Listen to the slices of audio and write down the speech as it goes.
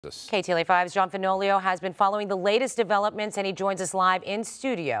KTLA 5's John Finolio has been following the latest developments, and he joins us live in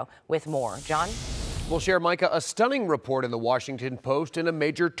studio with more. John? We'll share, Micah, a stunning report in the Washington Post and a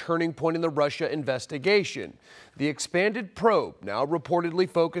major turning point in the Russia investigation. The expanded probe, now reportedly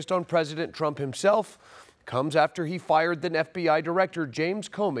focused on President Trump himself, comes after he fired then FBI Director James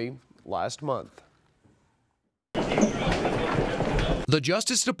Comey last month. The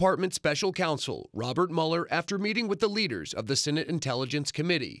Justice Department special counsel, Robert Mueller, after meeting with the leaders of the Senate Intelligence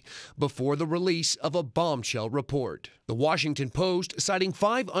Committee before the release of a bombshell report. The Washington Post citing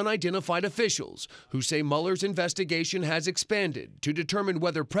 5 unidentified officials who say Mueller's investigation has expanded to determine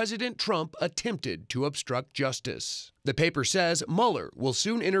whether President Trump attempted to obstruct justice. The paper says Mueller will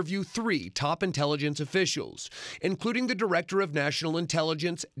soon interview 3 top intelligence officials, including the Director of National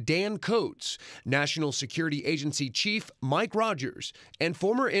Intelligence, Dan Coats, National Security Agency Chief Mike Rogers, and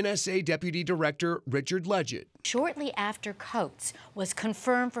former NSA Deputy Director Richard Ledgett. Shortly after Coats was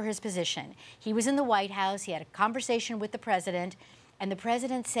confirmed for his position, he was in the White House, he had a conversation with the president, and the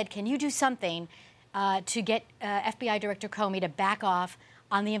president said, can you do something to get FBI Director Comey to back off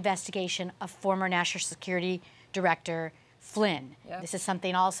on the investigation of former National Security Director Flynn. Yep. This is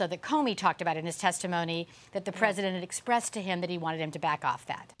something also that Comey talked about in his testimony, that the president had expressed to him that he wanted him to back off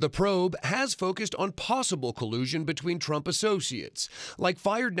that. The probe has focused on possible collusion between Trump associates, like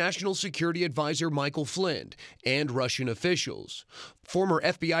fired National Security Advisor Michael Flynn and Russian officials. Former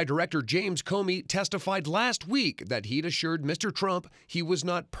FBI Director James Comey testified last week that he'd assured Mr. Trump he was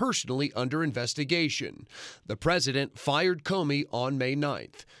not personally under investigation. The president fired Comey on May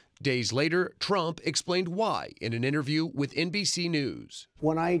 9th. Days later, Trump explained why in an interview with NBC News.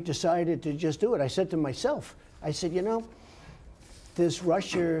 When I decided to just do it, I said to myself, I said, you know, this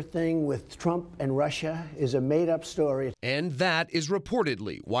Russia thing with Trump and Russia is a made-up story. And that is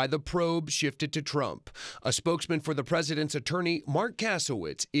reportedly why the probe shifted to Trump. A spokesman for the president's attorney, Mark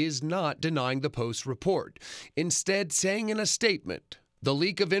Kasowitz, is not denying the Post's report, instead saying in a statement, the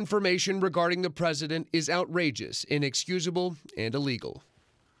leak of information regarding the president is outrageous, inexcusable, and illegal.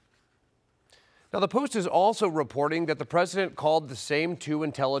 Now, the Post is also reporting that the president called the same 2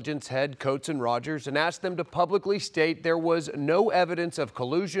 intelligence head, Coats and Rogers, and asked them to publicly state there was no evidence of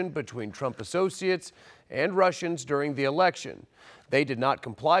collusion between Trump associates and Russians during the election. They did not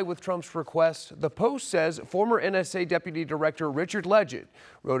comply with Trump's request. The Post says former NSA Deputy Director Richard Ledgett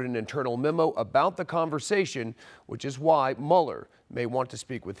wrote an internal memo about the conversation, which is why Mueller may want to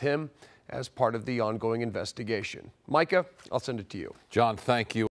speak with him as part of the ongoing investigation. Micah, I'll send it to you. John, thank you.